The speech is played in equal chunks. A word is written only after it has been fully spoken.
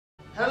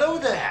Hello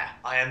there!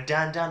 I am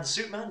Dan the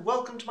Suitman.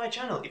 Welcome to my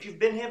channel. If you've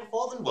been here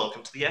before, then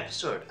welcome to the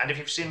episode. And if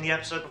you've seen the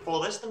episode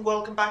before this, then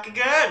welcome back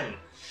again!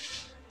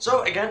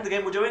 So, again, the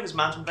game we're doing is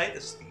Mountain Blade.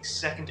 This is the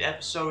second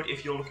episode.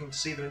 If you're looking to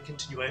see them in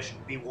continuation,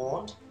 be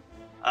warned.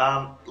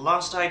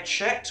 Last I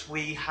checked,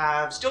 we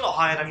have still not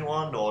hired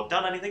anyone or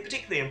done anything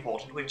particularly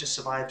important. We've just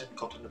survived and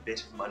gotten a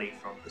bit of money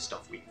from the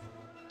stuff we've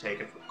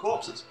taken from the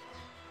corpses.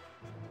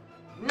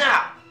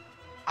 Now,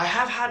 I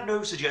have had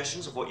no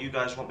suggestions of what you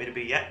guys want me to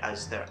be yet,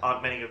 as there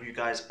aren't many of you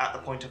guys at the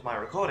point of my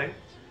recording.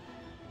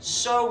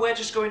 So we're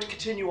just going to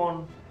continue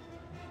on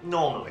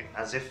normally,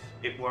 as if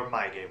it were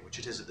my game, which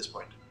it is at this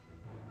point.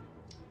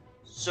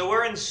 So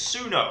we're in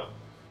Suno.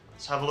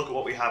 Let's have a look at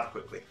what we have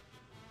quickly.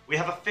 We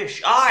have a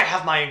fish. I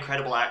have my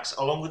incredible axe,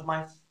 along with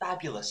my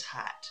fabulous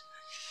hat.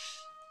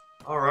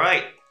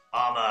 Alright,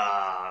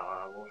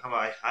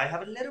 I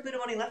have a little bit of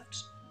money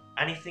left.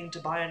 Anything to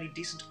buy any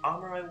decent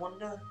armor, I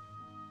wonder?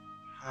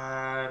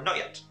 Not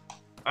yet.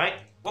 Alright,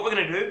 what we're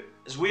going to do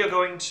is we are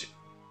going to...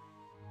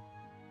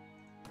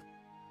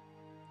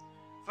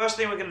 First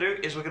thing we're going to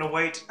do is we're going to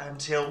wait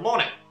until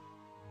morning.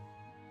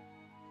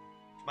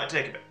 Might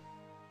take a bit.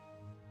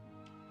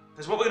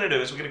 Because what we're going to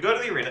do is we're going to go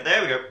to the arena.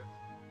 There we go.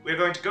 We're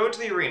going to go to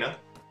the arena.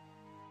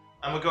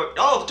 And we're going...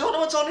 Oh, the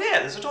tournament's on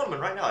here! There's a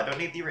tournament right now. I don't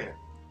need the arena.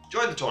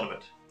 Join the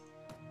tournament.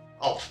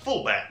 Oh,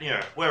 full bet.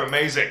 Yeah, we're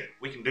amazing.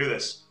 We can do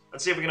this.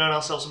 Let's see if we can earn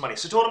ourselves some money.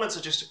 So tournaments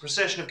are just a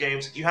procession of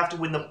games. You have to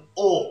win them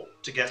all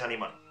to get any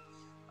money.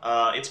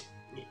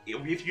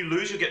 If you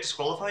lose, you get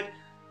disqualified.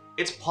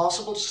 It's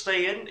possible to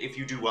stay in if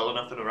you do well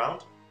enough in a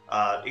round,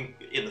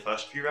 in the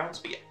first few rounds.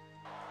 But yeah,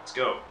 let's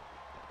go.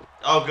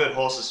 Oh, good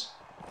horses.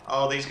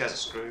 Oh, these guys are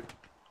screwed.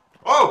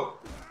 Oh!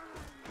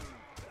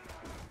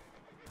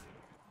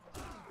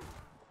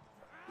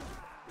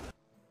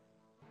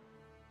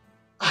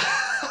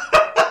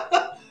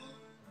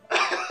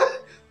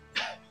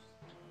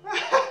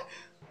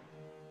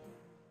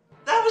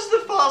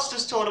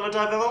 Fastest tournament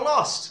I've ever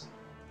lost.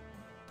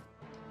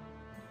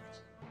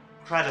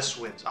 Kratos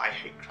wins. I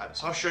hate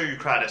Kratos. I'll show you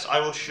Kratos. I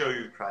will show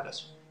you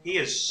Kratos. He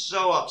is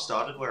so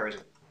upstarted. Where is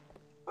he?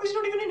 Oh, he's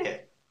not even in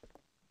here.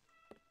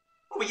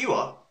 Oh, but you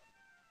are.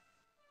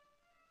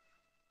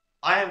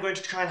 I am going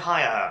to try and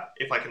hire her,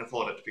 if I can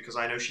afford it, because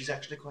I know she's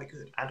actually quite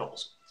good and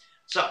awesome.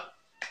 So,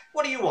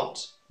 what do you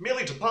want?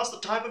 Merely to pass the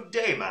time of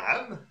day,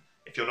 ma'am?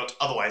 If you're not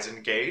otherwise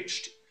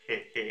engaged.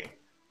 Heh.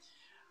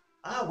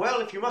 Ah,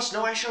 well, if you must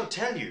know, I shall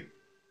tell you.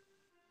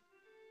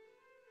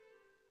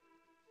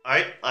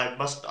 Alright, I'm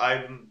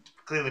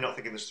clearly not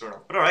thinking this through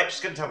enough. But alright,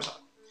 just gonna tell me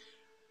something.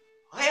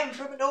 I am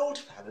from an old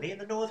family in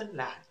the northern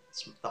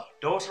lands, the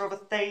daughter of a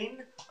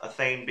Thane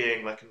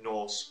being like a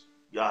Norse,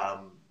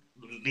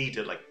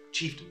 leader, like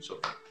chieftain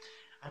sort of thing,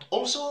 and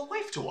also a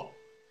wife to one.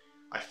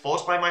 I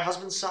fought by my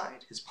husband's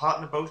side, his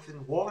partner both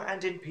in war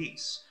and in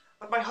peace,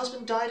 but my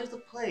husband died of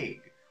the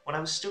plague when I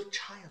was still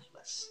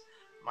childless.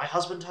 My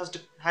husband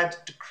had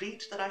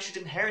decreed that I should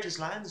inherit his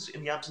lands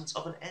in the absence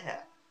of an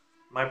heir.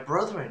 My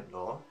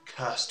brother-in-law,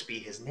 cursed be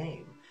his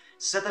name,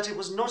 said that it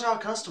was not our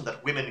custom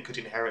that women could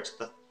inherit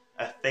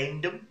a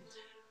thanedom.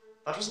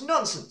 That was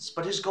nonsense,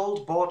 but his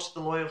gold bought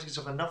the loyalties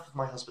of enough of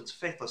my husband's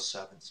faithless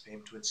servants for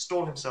him to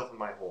install himself in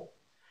my hall.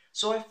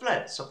 So I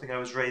fled, something I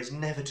was raised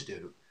never to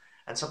do,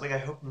 and something I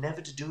hope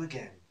never to do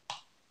again.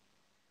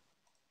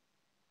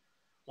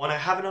 When I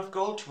have enough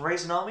gold to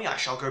raise an army, I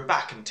shall go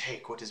back and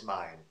take what is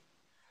mine.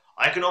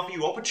 I can offer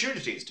you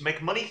opportunities to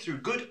make money through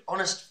good,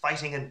 honest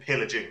fighting and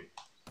pillaging.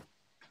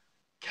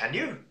 Can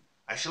you?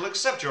 I shall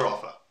accept your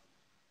offer.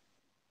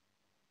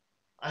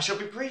 I shall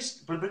be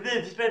pleased to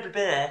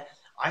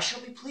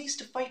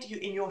fight you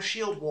in your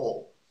shield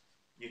wall.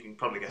 You can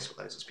probably guess what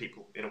that is. It's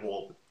people in a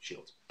wall with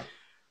shields.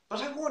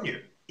 But I warn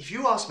you, if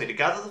you ask me to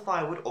gather the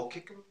firewood or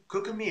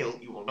cook a meal,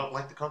 you will not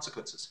like the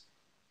consequences.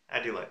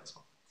 I do like this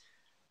one.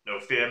 No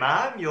fear,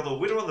 ma'am. You're the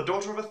widow and the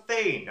daughter of a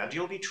Thane, and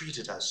you'll be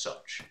treated as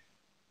such.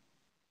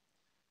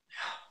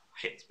 I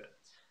hate this bit.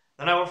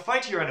 Then I will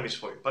fight your enemies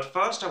for you, but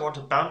first I want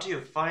a bounty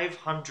of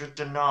 500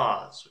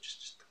 dinars, which is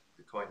just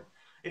the coin.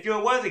 If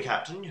you're a worthy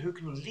captain who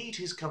can lead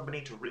his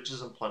company to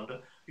riches and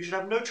plunder, you should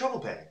have no trouble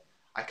paying.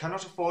 I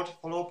cannot afford to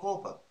follow a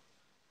pauper.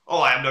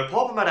 Oh, I am no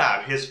pauper,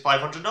 madame. Here's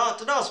 500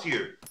 dinars for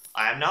you.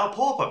 I am now a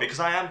pauper because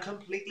I am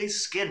completely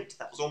skint.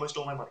 That was almost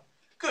all my money.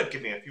 Good,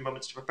 give me a few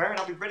moments to prepare and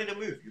I'll be ready to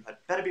move. You had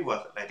better be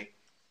worth it, lady.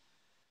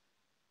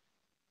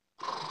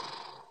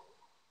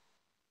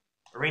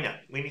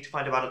 Arena, we need to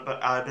find out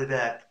about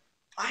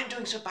I am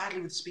doing so badly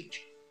with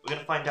speech. We're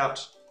going to find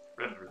out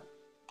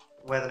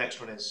where the next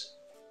one is.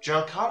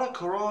 Jelkala,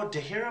 Koror,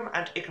 Dehiram,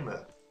 and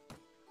Ikemur.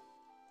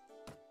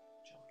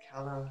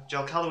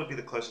 Jelkala would be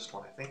the closest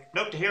one, I think.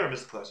 Nope, Dehiram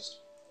is the closest.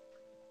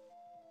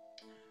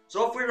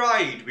 So off we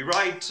ride. We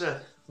ride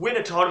to win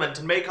a tournament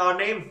and make our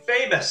name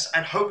famous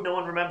and hope no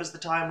one remembers the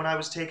time when I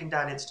was taken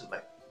down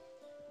instantly.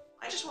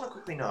 I just want to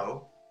quickly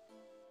know.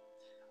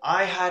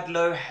 I had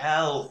low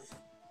health.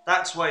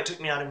 That's why it took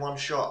me out in one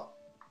shot.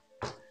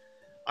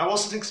 I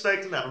wasn't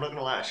expecting that, I'm not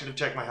gonna lie. I should have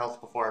checked my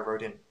health before I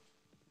rode in.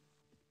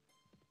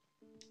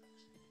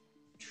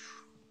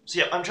 So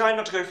yeah, I'm trying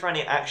not to go for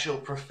any actual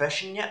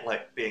profession yet,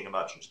 like being a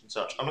merchant and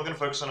such. I'm not going to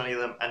focus on any of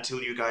them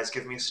until you guys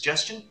give me a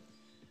suggestion.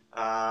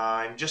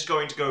 I'm just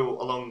going to go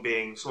along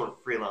being sort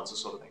of freelancer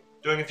sort of thing.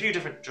 Doing a few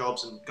different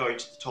jobs and going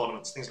to the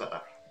tournaments, things like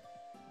that.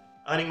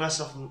 Earning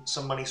myself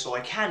some money so I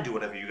can do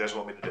whatever you guys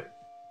want me to do.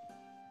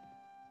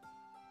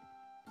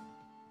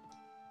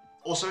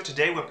 Also,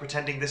 today we're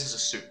pretending this is a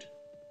suit.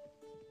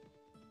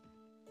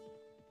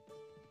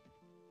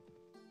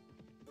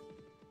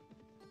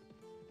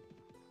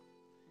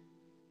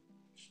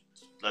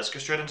 Let's go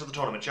straight into the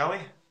tournament, shall we?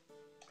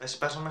 Let's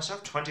bet on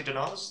myself, 20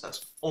 dinars.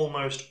 That's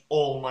almost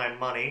all my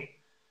money.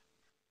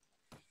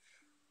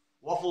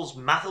 Waffles,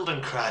 Mathilde,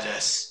 and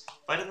Kratos.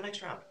 Fight in the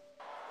next round.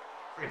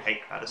 I freaking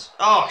hate Kratos.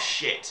 Oh,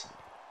 shit.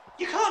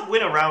 You can't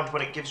win a round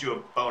when it gives you a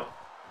bone.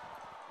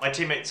 My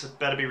teammates had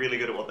better be really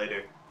good at what they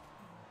do.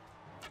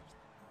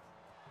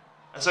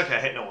 That's okay, I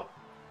hit no one.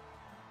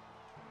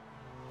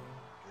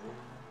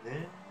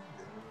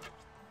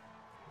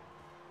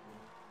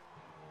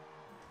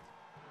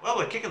 Well,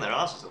 we're kicking their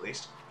asses at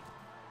least.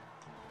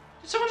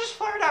 Did someone just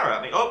fire an arrow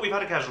at me? Oh, we've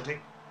had a casualty.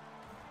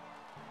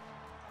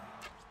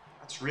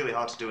 That's really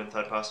hard to do in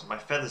third person. My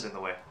feather's in the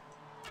way.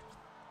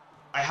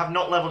 I have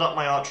not leveled up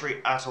my archery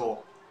at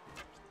all.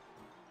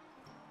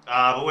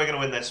 But we're going to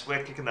win this.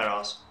 We're kicking their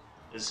ass.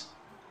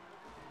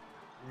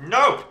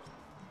 No!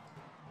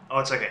 Oh,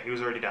 it's okay. He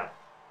was already down.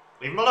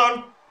 Leave him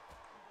alone!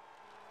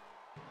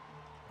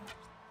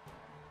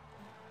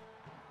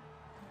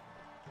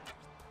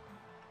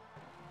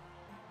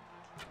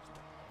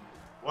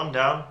 One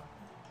down.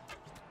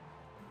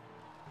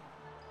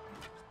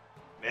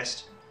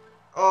 Missed.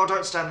 Oh,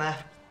 don't stand there.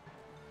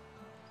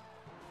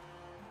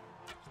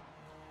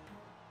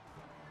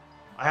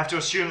 I have to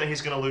assume that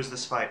he's going to lose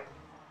this fight.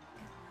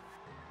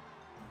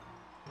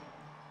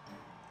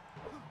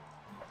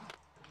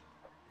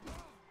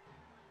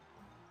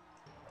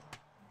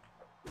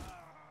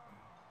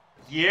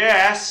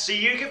 Yes,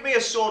 see, you give me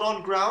a sword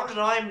on ground and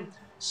I'm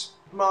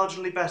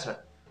marginally better.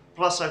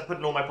 Plus, I've put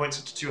in all my points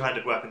into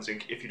two-handed weapons,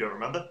 if you don't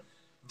remember.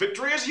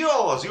 Victory is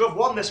yours! You have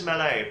won this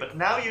melee, but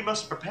now you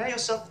must prepare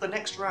yourself for the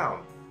next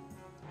round.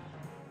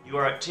 You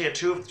are at Tier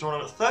 2 of the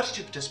tournament,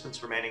 32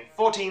 participants remaining,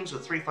 4 teams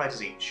with 3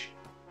 fighters each.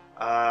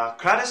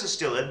 Kratos is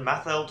still in,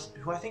 Mathilde,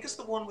 who I think is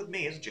the one with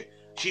me, isn't she?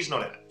 She's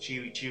not in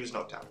it. She was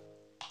knocked out.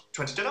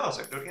 20 dinars,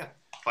 I can do it again.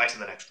 Fight in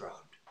the next round.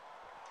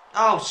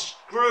 Oh,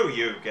 screw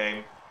you,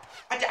 game.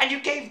 And you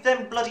gave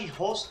them bloody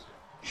horse?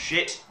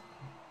 Shit.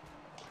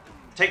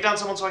 Take down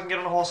someone so I can get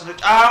on a horse and...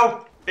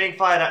 Ow! Being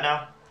fired at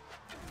now.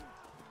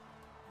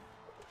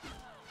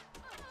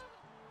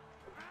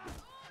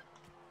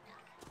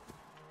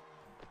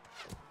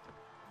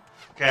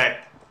 Okay.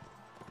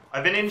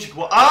 I've been injured.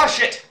 Ah,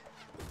 shit!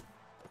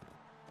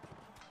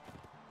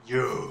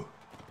 You.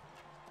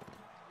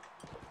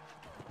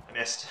 I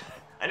missed.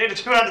 I need a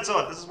two-handed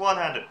sword. This is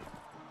one-handed.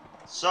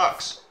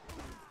 Sucks.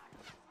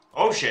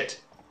 Oh, shit.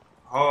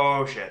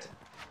 Oh, shit.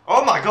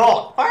 Oh, my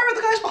God. Fire at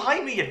the guys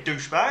behind me, you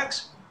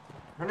douchebags.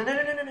 No, no, no,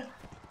 no, no, no.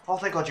 Oh,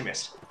 thank God you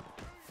missed.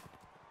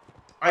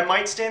 I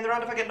might stay in the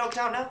round if I get knocked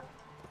out now.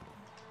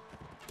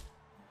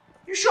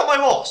 You shot my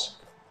horse.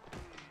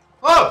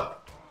 Oh!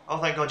 Oh,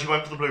 thank God you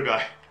went for the blue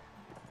guy.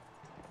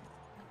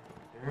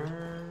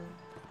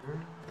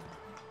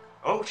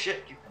 Oh,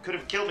 shit. You could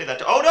have killed me that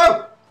time. Oh,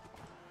 no!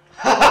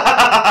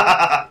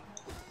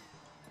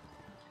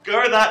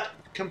 Go that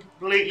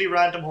completely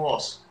random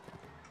horse.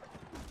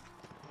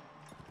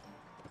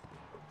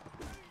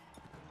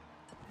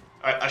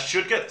 Alright, I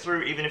should get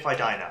through even if I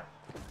die now.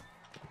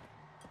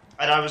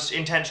 And I was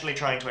intentionally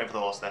trying to aim for the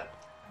horse there.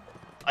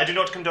 I do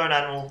not condone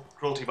animal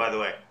cruelty, by the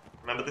way.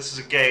 Remember, this is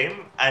a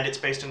game, and it's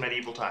based in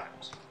medieval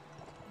times.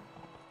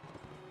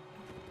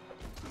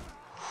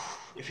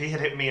 If he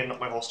had hit me and not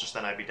my horse just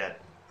then, I'd be dead.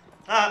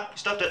 Ah, he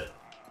stuffed it.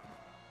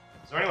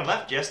 Is there anyone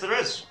left? Yes, there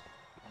is.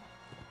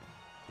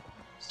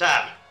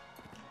 Stab.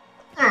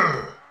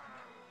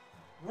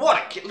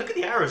 What a kid. Look at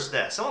the arrows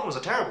there. Someone was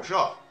a terrible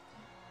shot.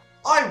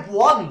 I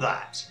won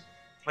that.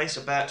 Place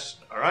a bet.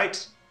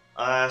 Alright.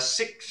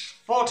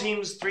 4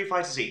 teams, 3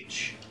 fighters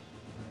each.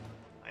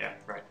 Oh, yeah,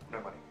 right.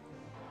 No money.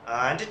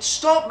 And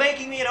stop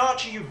making me an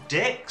archer, you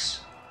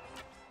dicks!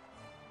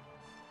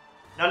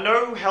 Now,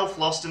 no health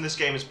lost in this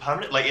game is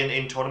permanent. Like,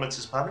 in tournaments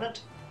is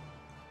permanent.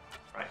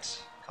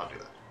 Right. Can't do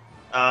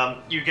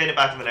that. You gain it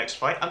back in the next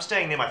fight. I'm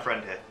staying near my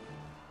friend here.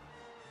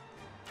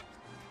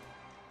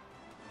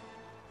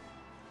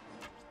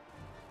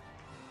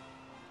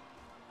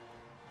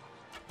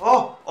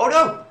 Oh! Oh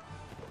no!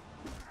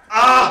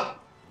 Ah!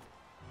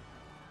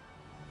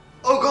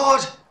 Oh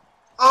God!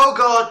 Oh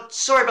God!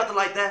 Sorry about the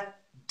light there.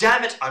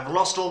 Damn it! I've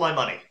lost all my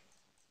money.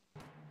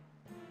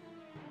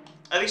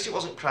 At least it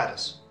wasn't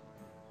Kratos.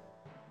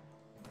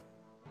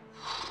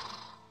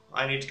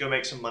 I need to go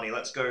make some money.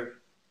 Let's go.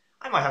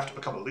 I might have to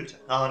become a looter.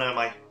 Oh no,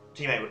 my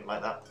teammate wouldn't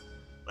like that.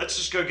 Let's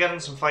just go get in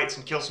some fights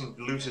and kill some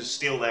looters,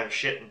 steal their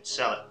shit and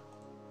sell it.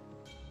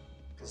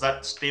 Because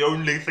that's the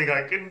only thing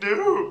I can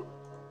do.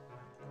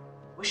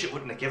 Wish it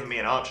wouldn't have given me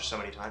an archer so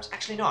many times.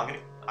 Actually, no,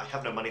 I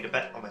have no money to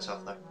bet on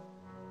myself though.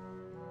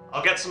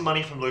 I'll get some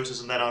money from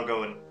looters and then I'll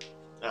go and...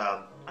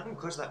 I'm going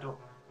to close that door.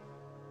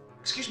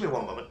 Excuse me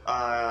one moment.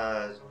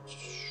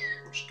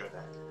 We'll just go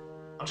there.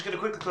 I'm just going to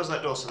quickly close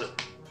that door so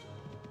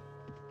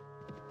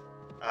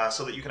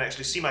that you can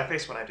actually see my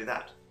face when I do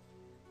that.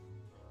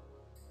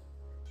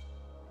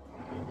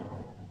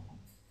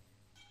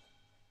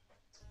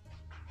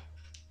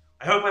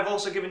 I hope I've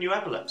also given you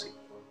epilepsy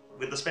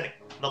with the spinning.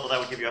 Not that I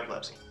would give you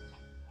epilepsy.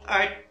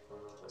 Alright,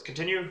 let's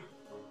continue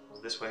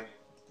this way.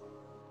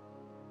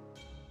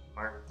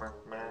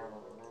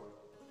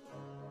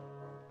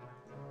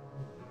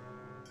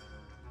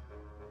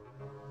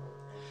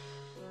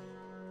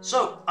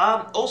 So,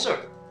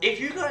 also, if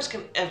you guys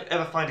can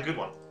ever find a good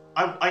one,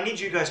 I need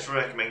you guys to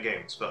recommend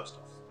games first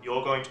off.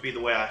 You're going to be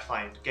the way I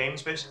find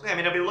games, basically. I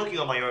mean, I'll be looking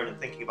on my own and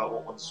thinking about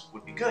what ones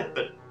would be good,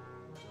 but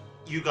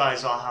you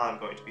guys are how I'm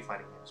going to be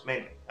finding games,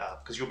 mainly,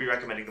 because you'll be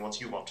recommending the ones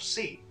you want to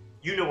see.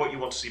 You know what you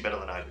want to see better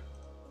than I do.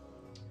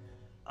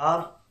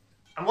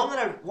 And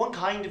one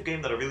kind of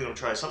game that I really want to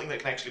try is something that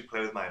can actually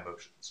play with my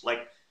emotions.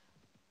 Like,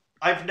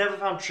 I've never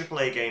found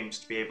AAA games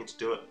to be able to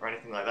do it or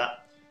anything like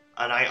that,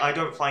 and I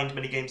don't find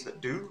many games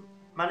that do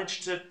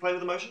manage to play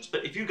with emotions.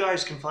 But if you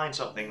guys can find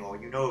something, or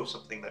you know of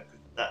something that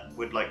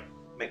would like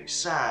make me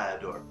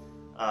sad or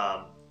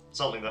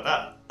something like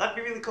that, that'd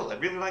be really cool.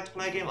 I'd really like to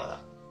play a game like that.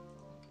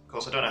 Of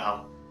course, I don't know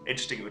how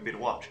interesting it would be to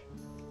watch.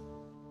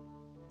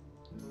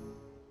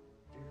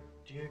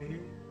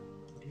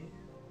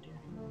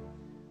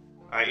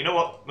 Alright, you know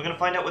what? We're gonna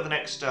find out where the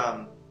next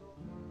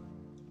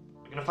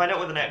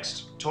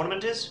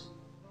tournament is,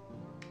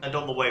 and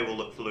on the way we'll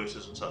look for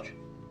looters and such.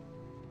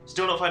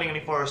 Still not finding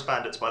any forest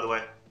bandits, by the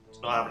way. It's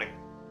not happening.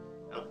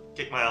 I'll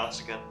kick my ass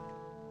again.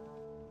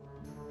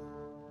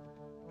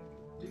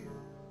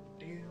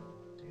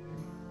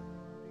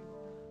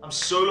 I'm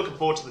so looking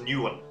forward to the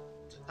new one.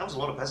 That was a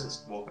lot of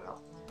peasants walking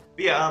out.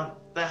 But yeah,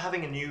 they're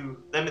having a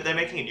new... They're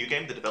making a new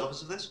game, the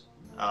developers of this.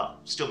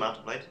 Still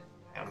Mountain Blade.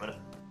 Hang on a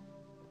minute.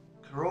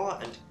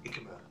 Karor and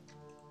Ikemur.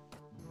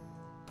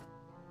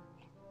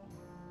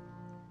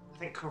 I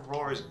think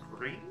Karor is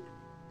green?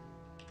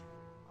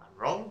 I'm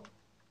wrong.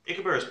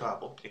 Ikemur is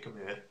purple.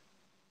 Ikemur.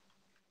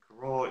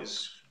 Karor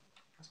is...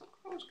 I thought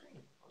Karor was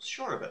green. I was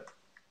sure of it.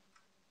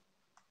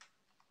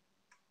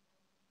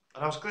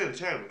 And I was clearly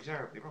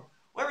terribly wrong.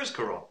 Where is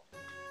Karor?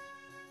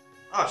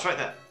 Oh, it's right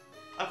there.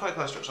 I'm quite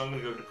close to it, so I'm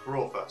going to go to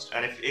Karor first.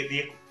 And if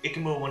the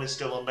Ikemur one is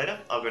still on later,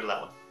 I'll go to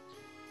that one.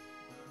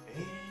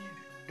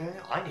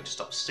 I need to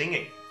stop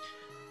singing.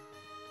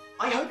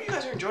 I hope you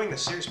guys are enjoying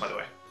this series, by the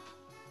way.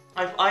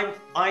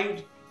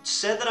 I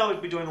said that I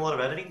would be doing a lot of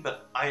editing,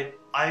 but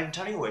I'm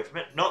turning away from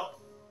it. Not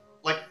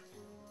like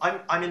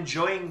I'm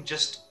enjoying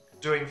just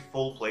doing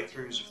full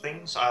playthroughs of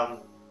things.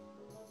 I'll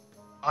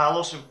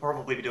also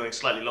probably be doing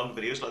slightly longer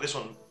videos, like this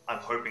one. I'm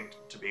hoping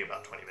to be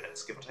about 20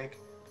 minutes, give or take.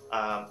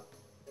 And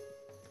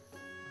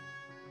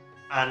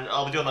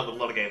I'll be doing that with a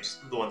lot of games,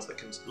 the ones that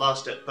can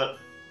last it. But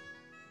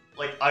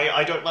like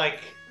I don't like.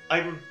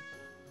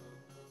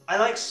 I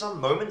like some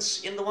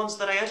moments in the ones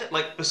that I edit,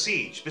 like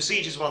Besiege.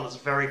 Besiege is one that's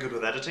very good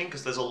with editing,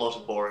 because there's a lot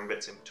of boring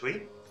bits in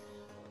between.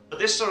 But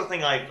this sort of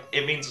thing,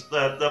 it means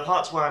the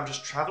parts where I'm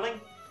just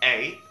travelling,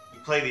 you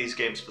play these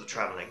games for the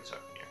travelling, so,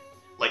 you know,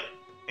 like,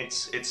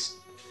 it's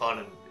fun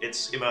and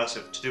it's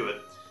immersive to do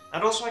it.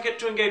 And also I get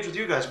to engage with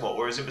you guys more,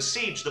 whereas in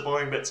Besiege, the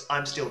boring bits,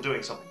 I'm still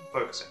doing something,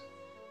 focusing.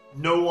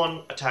 No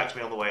one attacked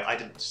me on the way, I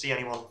didn't see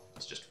anyone,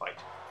 let's just fight.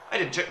 I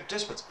didn't check the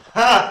participants.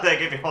 Ha! They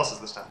gave me horses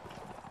this time.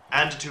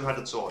 And a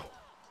two-handed sword.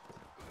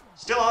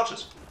 Still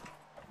archers.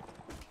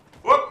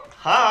 Whoop!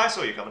 Ha! I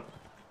saw you coming.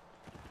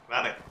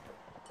 Come at me.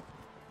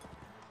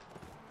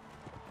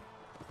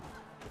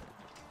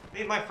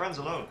 Leave my friends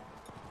alone.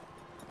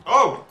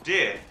 Oh,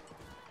 dear.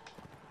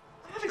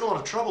 I'm having a lot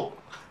of trouble.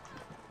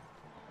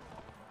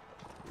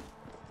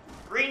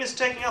 Green is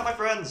taking out my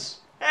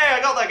friends. Hey,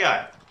 I got that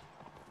guy.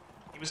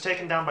 He was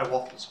taken down by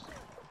waffles.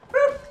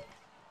 Woo!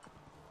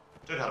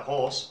 Dude had a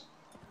horse.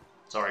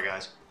 Sorry,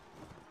 guys.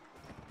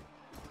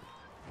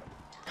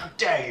 How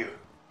dare you!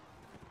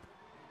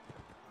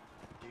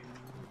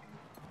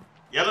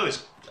 Yellow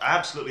is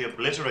absolutely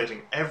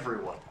obliterating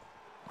everyone.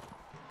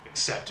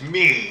 Except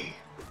me!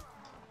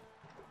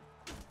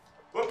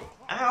 Whoop!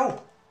 Ow!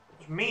 That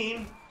was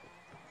mean.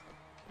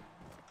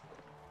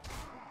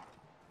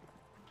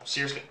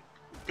 Seriously.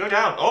 Go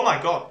down! Oh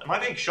my god! Am I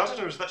being shot at,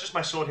 or is that just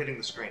my sword hitting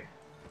the screen?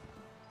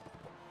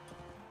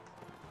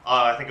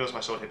 I think it was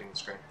my sword hitting the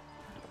screen.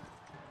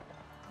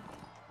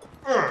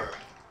 Urgh.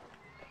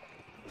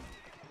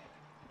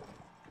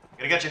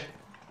 Gonna get you.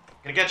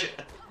 Gonna get you.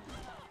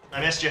 I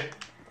missed you.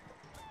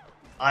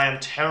 I am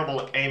terrible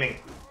at aiming.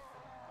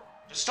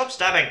 Just stop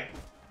stabbing.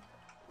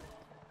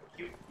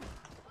 You.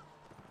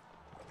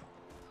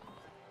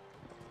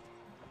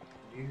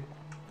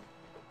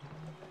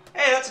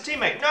 Hey, that's a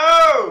teammate.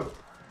 No!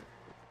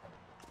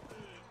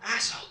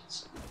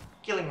 Assholes.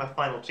 Killing my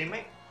final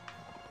teammate.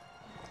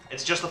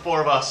 It's just the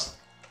four of us.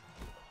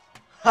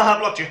 Haha,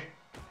 blocked you.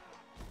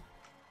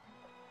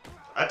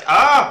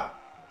 Ah!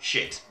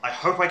 Shit. I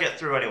hope I get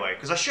through anyway,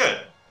 because I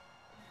should.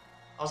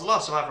 I was the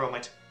last survivor on my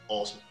team.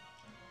 Awesome.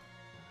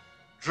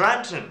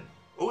 Dranton.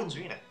 Oh, and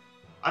Serena.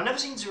 I've never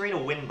seen Serena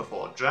win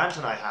before.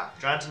 Dranton I have.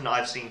 Dranton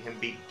I've seen him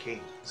beat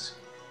kings.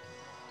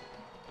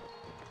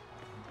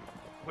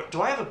 What,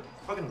 do I have a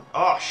fucking...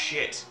 Oh,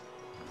 shit.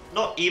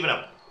 Not even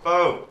a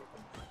bow.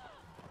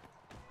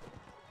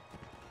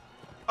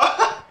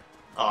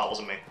 Oh, it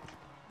wasn't me.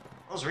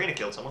 Oh, Serena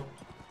killed someone.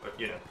 But,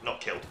 you know, not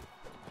killed.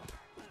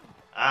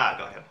 Ah,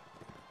 got him.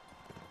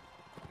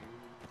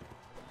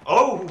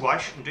 Oh, I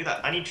shouldn't do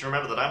that. I need to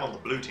remember that I'm on the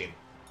blue team.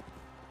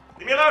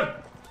 Leave me alone!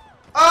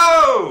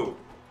 Oh!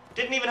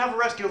 Didn't even have a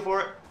rescue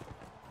for it.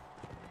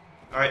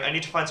 Alright, I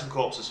need to find some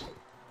corpses.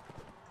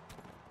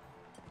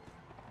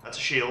 That's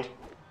a shield.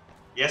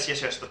 Yes,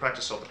 yes, yes, the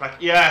practice sword. The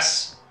practice...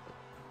 Yes!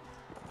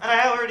 And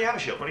I already have a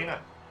shield, what do you know?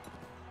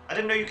 I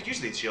didn't know you could use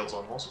these shields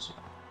on horses.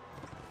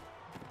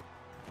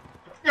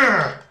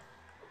 Urgh.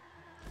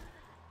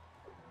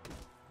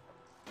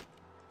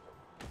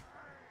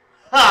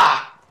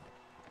 Ha!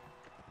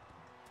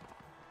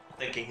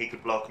 Thinking he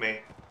could block me.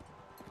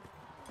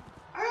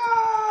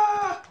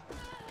 Ah!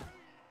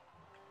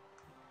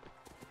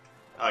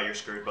 Oh, you're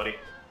screwed, buddy.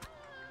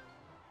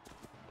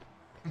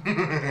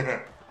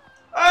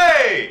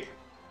 Hey!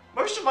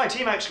 Most of my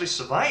team actually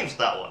survived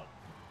that one.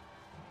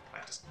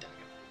 Practice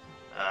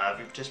dagger.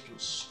 View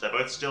participants, they're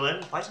both still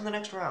in. Fight in the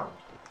next round.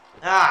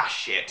 Ah,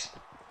 shit.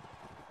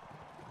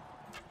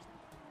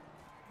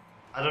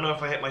 I don't know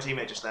if I hit my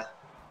teammate just there.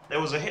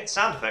 There was a hit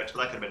sound effect, but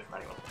that could have been from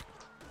anyone.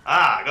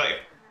 Ah, I got you.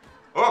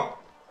 Oh!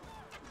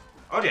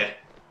 Oh dear.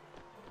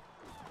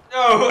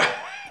 No!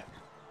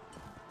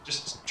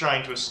 Just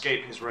trying to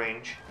escape his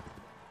range.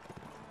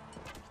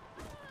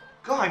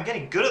 God, I'm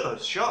getting good at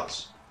those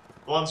shots.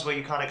 The ones where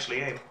you can't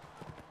actually aim.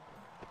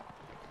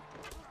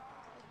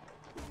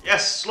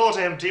 Yes,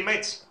 slaughter him,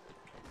 teammates!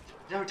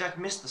 No, Dad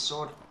missed the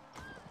sword.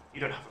 You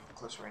don't have a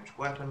close range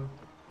weapon.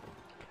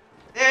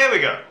 There we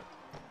go!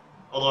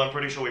 Although I'm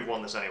pretty sure we've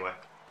won this anyway.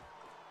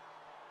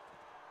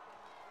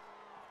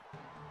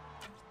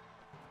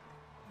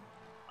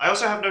 I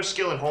also have no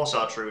skill in horse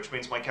archery, which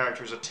means my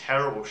character is a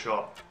terrible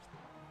shot.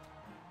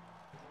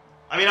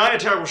 I mean, I'm a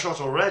terrible shot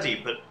already,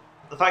 but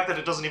the fact that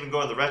it doesn't even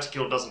go in the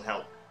reticule doesn't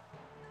help.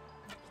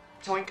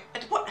 Toink.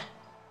 What?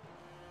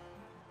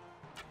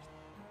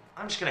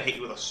 I'm just gonna hit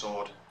you with a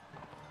sword.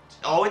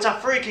 Oh, it's a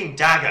freaking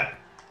dagger!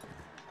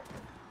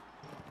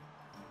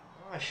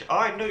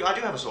 Oh, no, I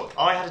do have a sword.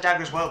 Oh, I had a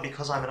dagger as well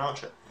because I'm an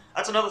archer.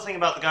 That's another thing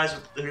about the guys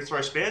who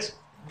throw spears.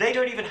 They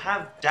don't even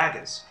have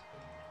daggers.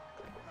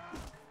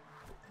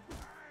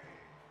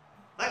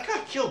 That guy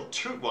killed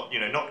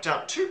knocked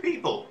out 2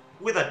 people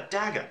with a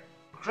dagger.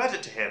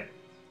 Credit to him.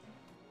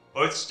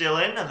 Both still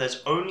in, and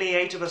there's only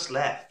 8 of us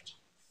left.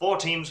 4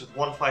 teams with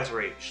 1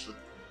 fighter each. So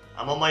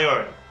I'm on my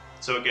own,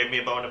 so it gave me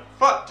a bonus.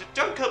 Fuck!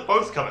 Don't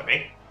both come at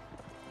me.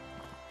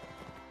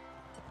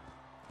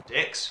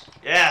 Dicks.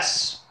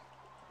 Yes!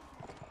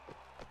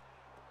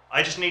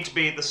 I just need to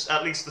be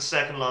at least the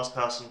second last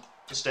person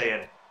to stay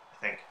in, I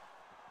think.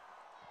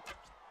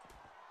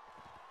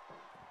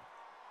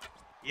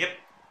 Yep.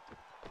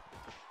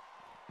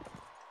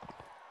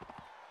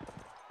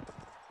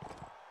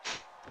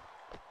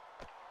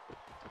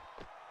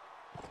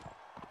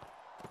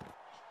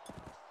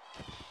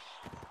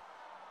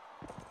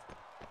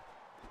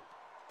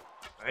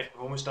 Alright,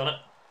 we've almost done it.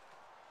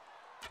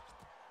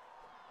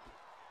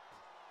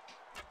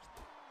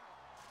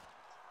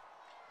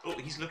 Oh,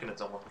 he's looking at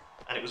someone.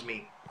 And it was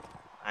me.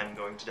 I'm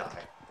going to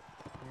die.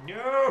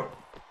 No!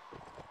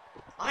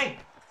 I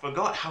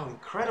forgot how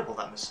incredible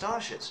that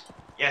moustache is.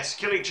 Yes,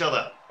 kill each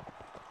other.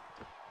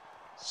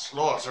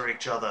 Slaughter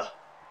each other.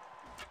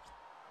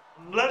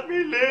 Let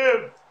me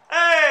live!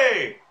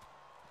 Hey!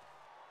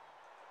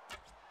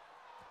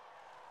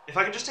 If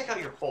I could just take out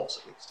your horse,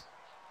 at least.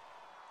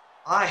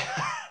 I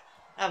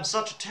am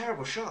such a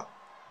terrible shot.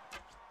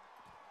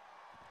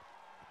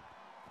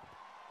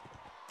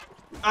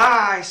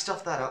 Ah, I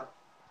stuffed that up.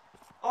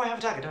 Oh, I have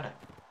a dagger, don't I?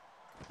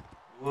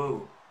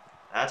 Whoa.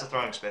 That's a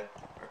throwing spear.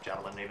 Or a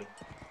javelin, even.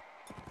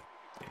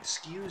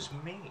 Excuse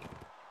me.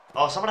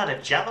 Oh, someone had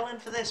a javelin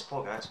for this?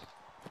 Poor guys.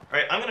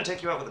 Alright, I'm going to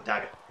take you out with a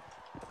dagger.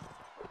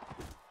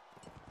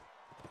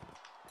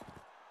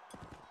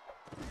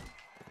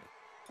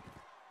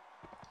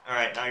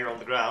 Alright, now you're on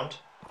the ground.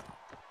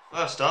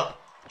 First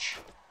up.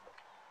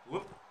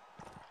 Whoop.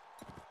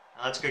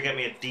 Now let's go get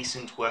me a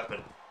decent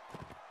weapon.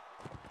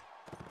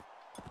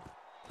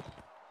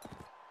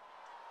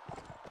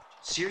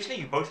 Seriously,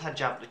 you both had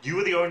javelin. You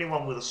were the only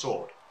one with a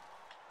sword.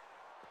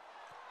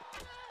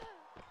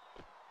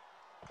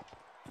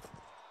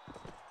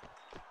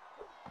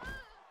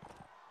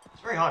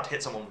 It's very hard to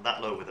hit someone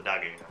that low with a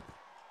dagger, you know.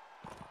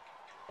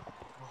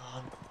 Come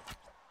on.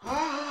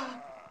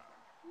 Ah!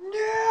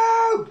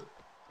 No!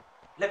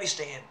 Let me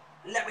stay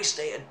in. Let me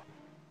stay in.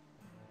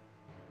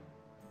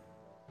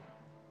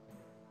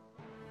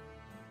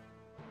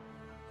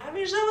 I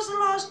mean, that was the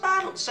last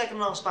battle. Second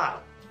last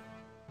battle.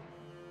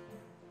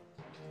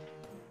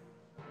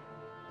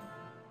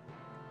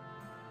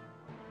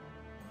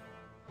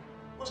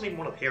 Wasn't even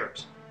one of the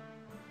heroes.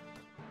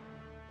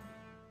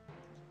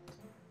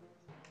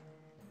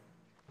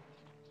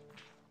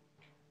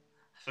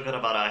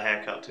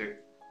 to.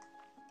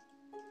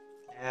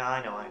 Yeah,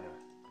 I know.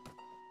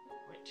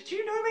 Wait, did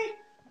you know me?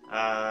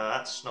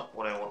 That's not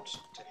what I want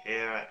to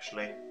hear,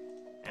 actually.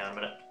 Hang on a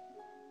minute.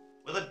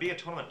 Will it be a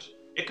tournament?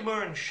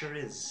 Ikemur and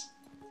Shariz.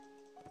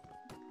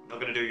 I'm not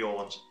gonna do your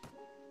ones.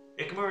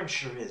 Ikemur and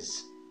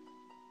Shariz.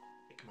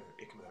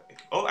 Ikemur.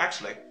 Oh,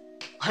 actually,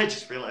 I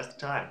just realised the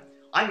time.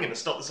 I'm gonna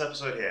stop this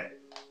episode here.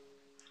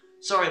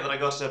 Sorry that I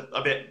got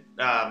a bit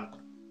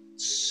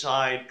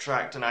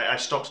sidetracked and I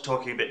stopped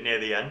talking a bit near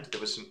the end.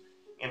 There was some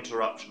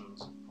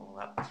interruptions and all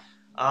that.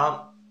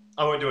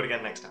 I won't do it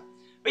again next time.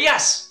 But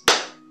yes,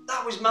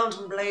 that was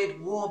Mountain Blade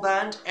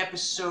Warband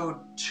Episode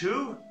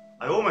 2.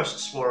 I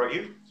almost swore at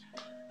you.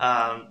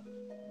 I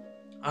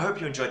hope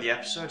you enjoyed the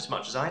episode as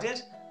much as I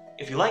did.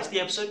 If you liked the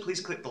episode,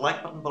 please click the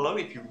like button below.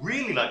 If you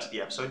really liked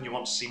the episode and you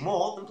want to see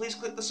more, then please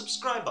click the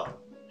subscribe button.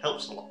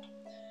 Helps a lot.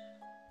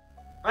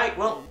 Right,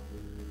 well,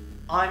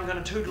 I'm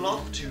going to toodle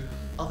off to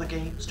other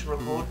games to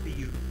record for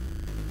you.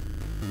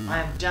 I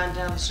am Dan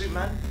the Suit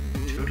Man,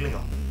 toodling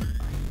off.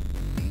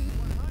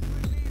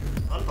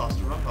 Run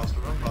faster.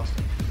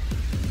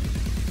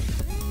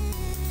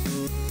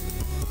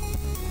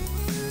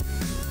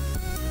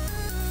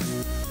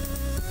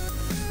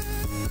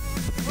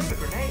 What a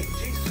grenade,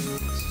 Jesus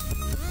Christ.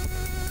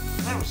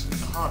 That was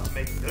hard to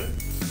make it good.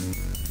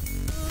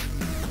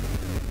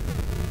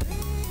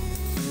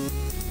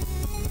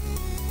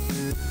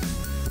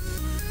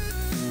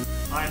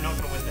 I am not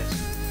going to win this.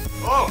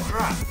 Oh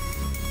crap!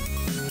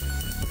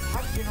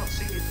 How did you not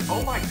see it?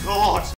 Oh my god!